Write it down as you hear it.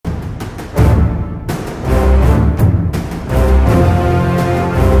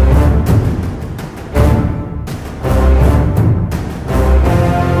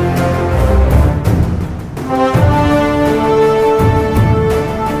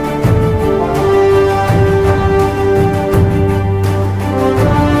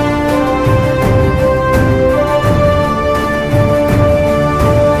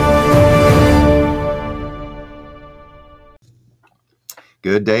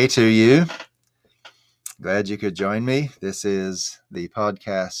Good day to you. Glad you could join me. This is the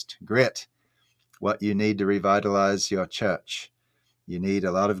podcast Grit, what you need to revitalize your church. You need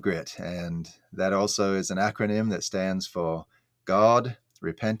a lot of grit, and that also is an acronym that stands for God,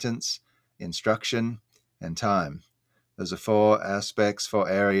 repentance, instruction, and time. Those are four aspects, four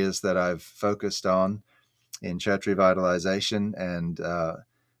areas that I've focused on in church revitalization, and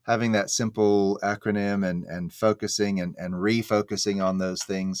having that simple acronym and focusing and refocusing on those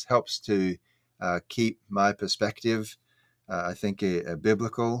things helps to keep my perspective, I think, a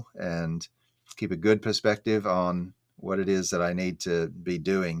biblical, and keep a good perspective on what it is that I need to be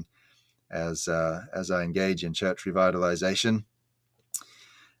doing as I engage in church revitalization.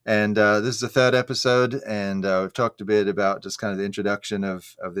 And this is the third episode, and we've talked a bit about just kind of the introduction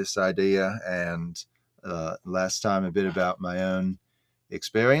of this idea, and last time a bit about my own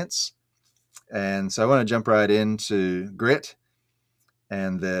experience. And so I want to jump right into grit,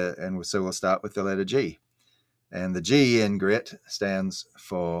 and so we'll start with the letter G. And the G in grit stands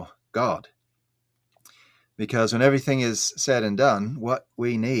for God. Because when everything is said and done, what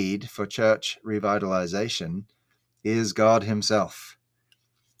we need for church revitalization is God himself.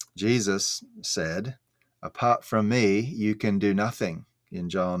 Jesus said, "Apart from me, you can do nothing," in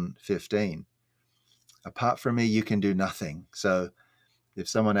John 15. Apart from me, you can do nothing. So if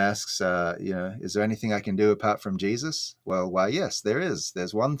someone asks, is there anything I can do apart from Jesus? Well, why, yes, there is.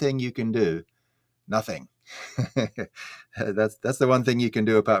 There's one thing you can do. Nothing. That's the one thing you can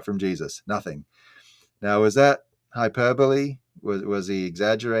do apart from Jesus. Nothing. Now, was that hyperbole? Was he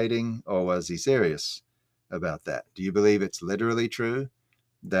exaggerating, or was he serious about that? Do you believe it's literally true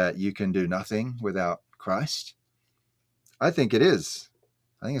that you can do nothing without Christ? I think it is.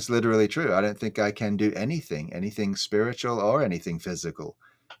 I think it's literally true. I don't think I can do anything spiritual or anything physical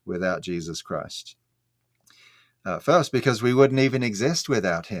without Jesus Christ. First, because we wouldn't even exist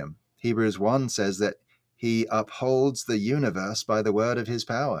without him. Hebrews 1 says that he upholds the universe by the word of his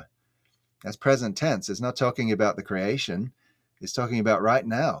power. That's present tense. It's not talking about the creation. It's talking about right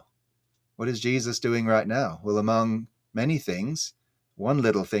now. What is Jesus doing right now? Well, among many things, one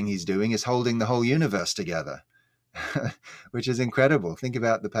little thing he's doing is holding the whole universe together, which is incredible. Think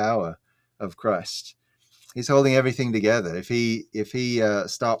about the power of Christ. He's holding everything together. If he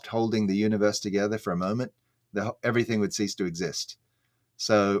stopped holding the universe together for a moment, everything would cease to exist.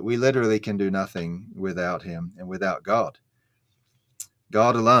 So we literally can do nothing without him and without God.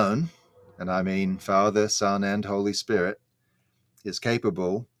 God alone, and I mean Father, Son, and Holy Spirit, is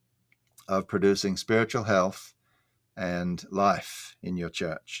capable of producing spiritual health and life in your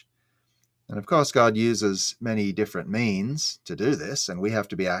church. And of course, God uses many different means to do this, and we have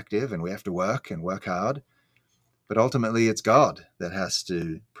to be active, and we have to work hard. But ultimately, it's God that has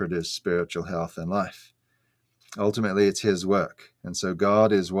to produce spiritual health and life. Ultimately, it's his work. And so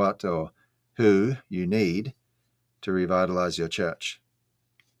God is what or who you need to revitalize your church.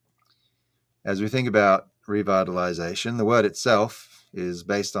 As we think about revitalization, the word itself is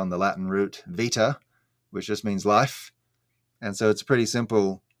based on the Latin root vita, which just means life. And so it's a pretty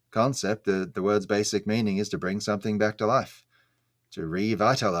simple concept. The word's basic meaning is to bring something back to life, to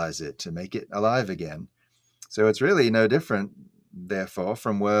revitalize it, to make it alive again. So it's really no different, therefore,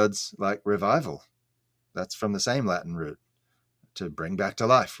 from words like revival. That's from the same Latin root, to bring back to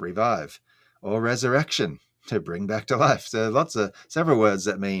life, revive, or resurrection, to bring back to life. So several words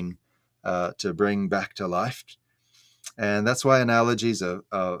that mean to bring back to life. And that's why analogies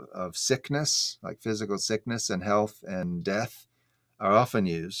of sickness, like physical sickness and health and death, are often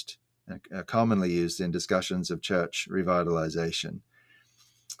used, commonly used in discussions of church revitalization.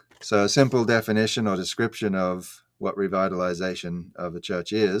 So a simple definition or description of what revitalization of a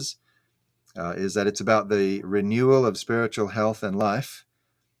church is that it's about the renewal of spiritual health and life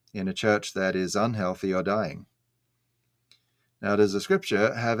in a church that is unhealthy or dying. Now, does the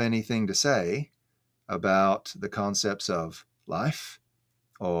scripture have anything to say about the concepts of life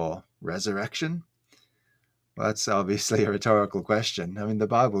or resurrection? Well, that's obviously a rhetorical question. I mean, the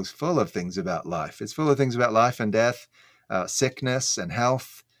Bible's full of things about life. It's full of things about life and death, sickness and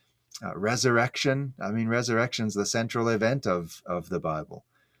health, resurrection. I mean, resurrection's the central event of the Bible.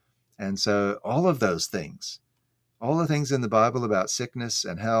 And so all of those things, all the things in the Bible about sickness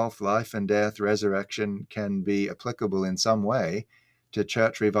and health, life and death, resurrection, can be applicable in some way to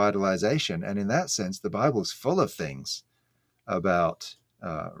church revitalization. And in that sense, the Bible's full of things about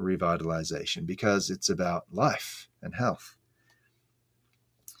revitalization, because it's about life and health.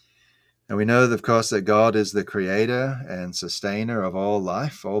 And we know, of course, that God is the creator and sustainer of all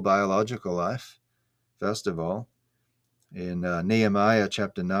life, all biological life, first of all. In Nehemiah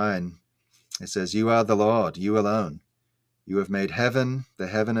chapter 9, it says, "You are the Lord, you alone. You have made heaven, the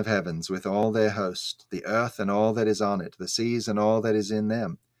heaven of heavens, with all their host, the earth and all that is on it, the seas and all that is in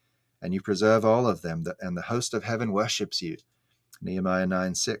them, and you preserve all of them, and the host of heaven worships you. Nehemiah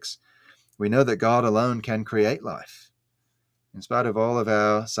 9:6. We know that God alone can create life. In spite of all of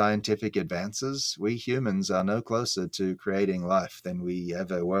our scientific advances, we humans are no closer to creating life than we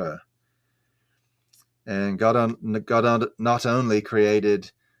ever were. And God not only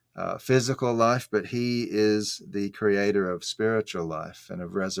created physical life, but he is the creator of spiritual life and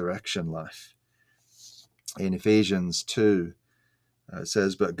of resurrection life. In Ephesians 2, it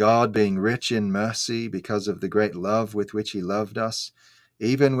says, "But God, being rich in mercy, because of the great love with which he loved us,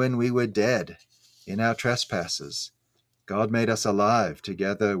 even when we were dead in our trespasses, God made us alive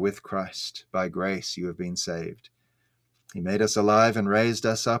together with Christ. By grace you have been saved. He made us alive and raised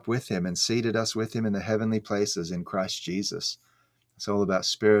us up with him and seated us with him in the heavenly places in Christ Jesus." It's all about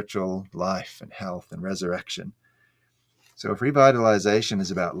spiritual life and health and resurrection. So if revitalization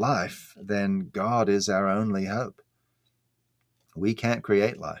is about life, then God is our only hope. We can't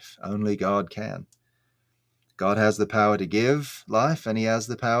create life. Only God can. God has the power to give life, and he has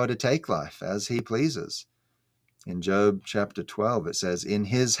the power to take life as he pleases. In Job chapter 12, it says, "In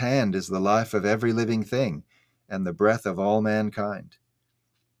his hand is the life of every living thing, and the breath of all mankind."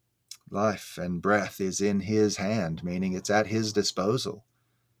 Life and breath is in his hand, meaning it's at his disposal.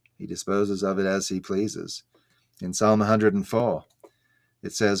 He disposes of it as he pleases. In Psalm 104,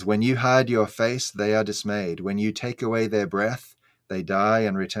 it says, "When you hide your face, they are dismayed. When you take away their breath, they die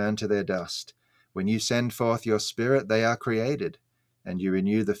and return to their dust. When you send forth your spirit, they are created, and you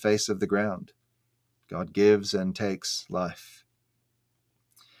renew the face of the ground." God gives and takes life.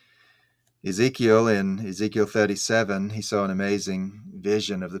 Ezekiel, in Ezekiel 37, he saw an amazing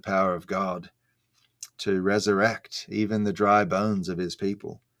vision of the power of God to resurrect even the dry bones of his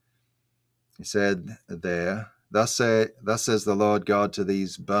people. He said there, thus says the Lord God to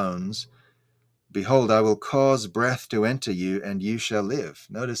these bones, "Behold, I will cause breath to enter you, and you shall live."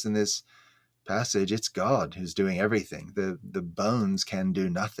 Notice in this passage, it's God who's doing everything. The bones can do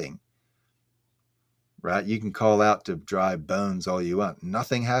nothing, right? You can call out to dry bones all you want.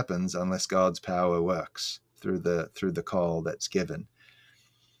 Nothing happens unless God's power works through the call that's given.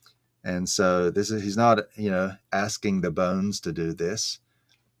 And so he's not, asking the bones to do this.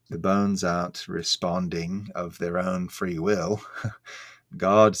 The bones aren't responding of their own free will.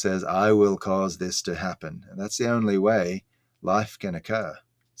 God says, "I will cause this to happen." And that's the only way life can occur.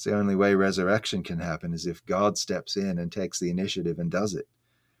 It's the only way resurrection can happen, is if God steps in and takes the initiative and does it.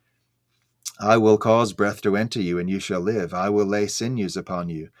 "I will cause breath to enter you, and you shall live. I will lay sinews upon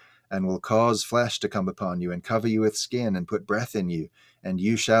you, and will cause flesh to come upon you, and cover you with skin, and put breath in you, and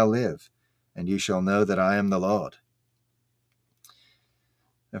you shall live, and you shall know that I am the Lord."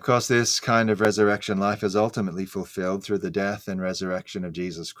 Of course, this kind of resurrection life is ultimately fulfilled through the death and resurrection of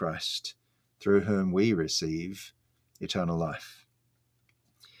Jesus Christ, through whom we receive eternal life.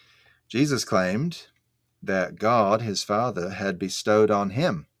 Jesus claimed that God, his Father, had bestowed on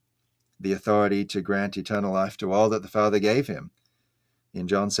him the authority to grant eternal life to all that the Father gave him. In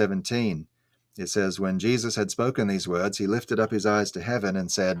John 17, it says, "When Jesus had spoken these words, he lifted up his eyes to heaven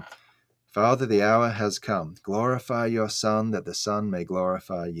and said, Father, the hour has come. Glorify your Son, that the Son may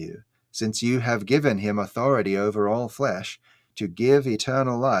glorify you, since you have given him authority over all flesh, to give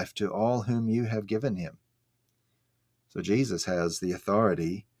eternal life to all whom you have given him." So Jesus has the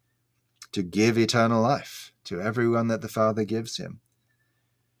authority to give eternal life to everyone that the Father gives him.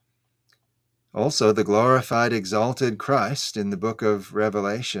 Also, the glorified, exalted Christ in the book of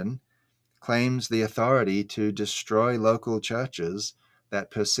Revelation claims the authority to destroy local churches that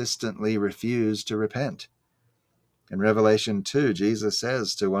persistently refuse to repent. In Revelation 2, Jesus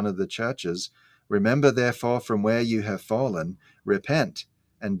says to one of the churches, "Remember therefore from where you have fallen, repent,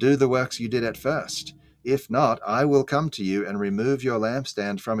 and do the works you did at first. If not, I will come to you and remove your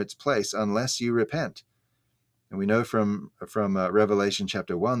lampstand from its place unless you repent." And we know from Revelation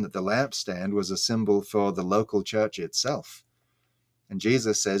chapter 1 that the lampstand was a symbol for the local church itself. And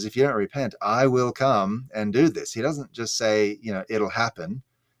Jesus says, if you don't repent, I will come and do this. He doesn't just say, it'll happen,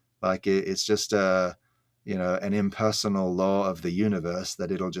 like it's just an impersonal law of the universe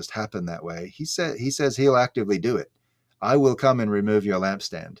that it'll just happen that way. He says he'll actively do it. "I will come and remove your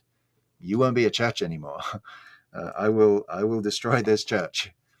lampstand. You won't be a church anymore. I will destroy this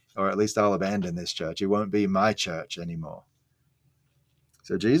church, or at least I'll abandon this church. It won't be my church anymore."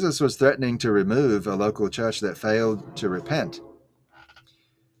 So Jesus was threatening to remove a local church that failed to repent.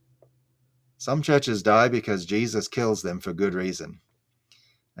 Some churches die because Jesus kills them for good reason.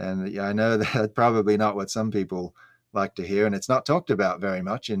 And I know that's probably not what some people like to hear, and it's not talked about very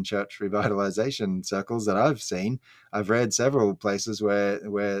much in church revitalization circles that I've seen. I've read several places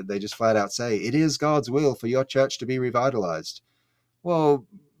where they just flat out say, it is God's will for your church to be revitalized. Well,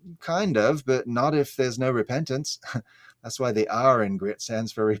 kind of, but not if there's no repentance. That's why the R in grit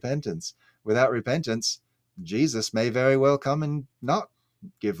stands for repentance. Without repentance, Jesus may very well come and not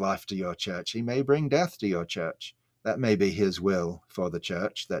give life to your church. He may bring death to your church. That may be his will for the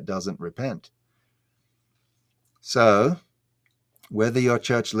church that doesn't repent. So, whether your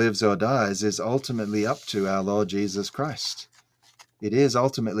church lives or dies is ultimately up to our Lord Jesus Christ. It is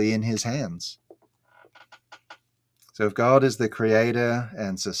ultimately in his hands. So if God is the creator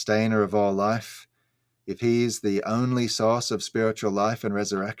and sustainer of all life, if he's the only source of spiritual life and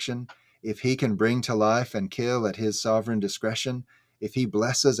resurrection, if he can bring to life and kill at his sovereign discretion, if he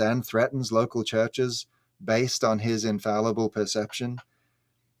blesses and threatens local churches based on his infallible perception,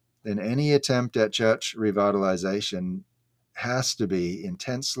 then any attempt at church revitalization has to be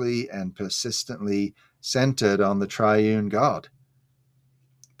intensely and persistently centered on the triune God.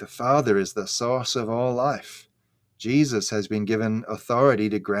 The Father is the source of all life. Jesus has been given authority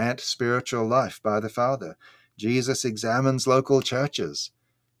to grant spiritual life by the Father. Jesus examines local churches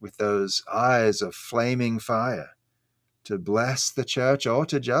with those eyes of flaming fire to bless the church or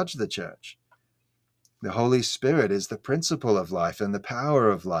to judge the church. The Holy Spirit is the principle of life and the power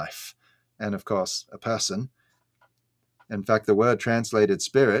of life, and of course, a person. In fact, the word translated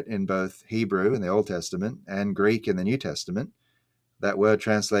spirit in both Hebrew in the Old Testament and Greek in the New Testament, that word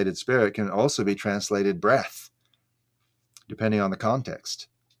translated spirit can also be translated breath, depending on the context.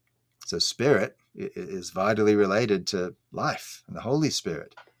 So spirit is vitally related to life, and the Holy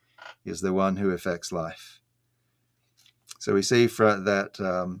Spirit is the one who affects life. So we see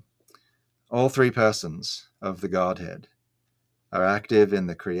that all three persons of the Godhead are active in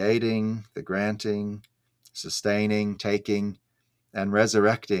the creating, the granting, sustaining, taking, and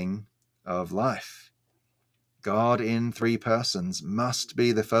resurrecting of life. God in three persons must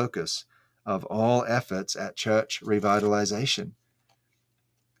be the focus of all efforts at church revitalization.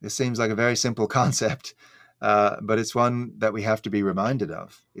 This seems like a very simple concept, but it's one that we have to be reminded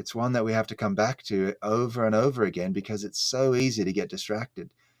of. It's one that we have to come back to over and over again because it's so easy to get distracted.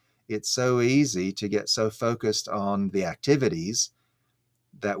 It's so easy to get so focused on the activities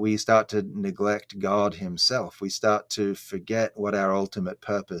that we start to neglect God himself. We start to forget what our ultimate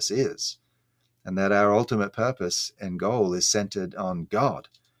purpose is, and that our ultimate purpose and goal is centered on God.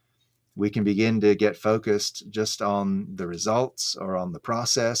 We can begin to get focused just on the results or on the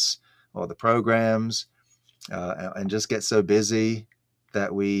process or the programs and just get so busy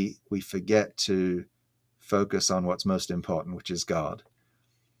that we forget to focus on what's most important, which is God.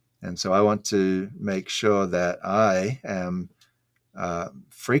 And so I want to make sure that I am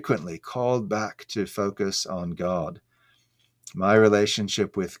frequently called back to focus on God. My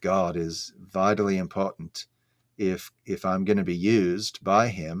relationship with God is vitally important if I'm going to be used by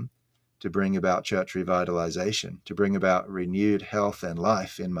him to bring about church revitalization, to bring about renewed health and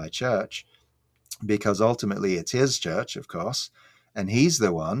life in my church, because ultimately it's his church, of course, and he's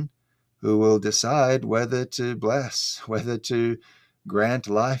the one who will decide whether to bless, whether to grant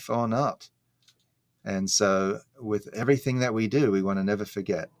life or not. And so with everything that we do, we want to never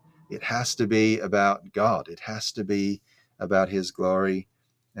forget, it has to be about God. It has to be about his glory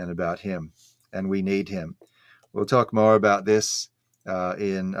and about him, and we need him. We'll talk more about this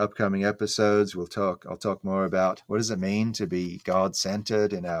in upcoming episodes. I'll talk more about what does it mean to be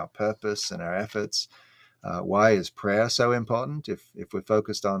God-centered in our purpose and our efforts. Why is prayer so important? If we're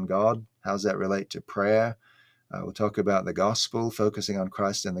focused on God, how does that relate to prayer? We'll talk about the gospel, focusing on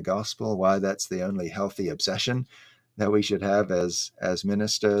Christ and the gospel, why that's the only healthy obsession that we should have as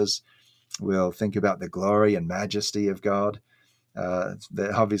ministers. We'll think about the glory and majesty of God.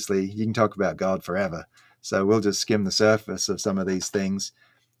 Obviously, you can talk about God forever. So we'll just skim the surface of some of these things.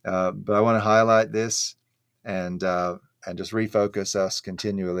 But I want to highlight this and just refocus us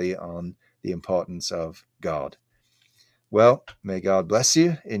continually on the importance of God. Well, may God bless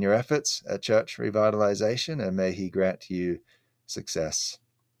you in your efforts at church revitalization, and may he grant you success.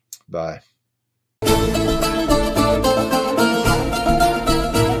 Bye.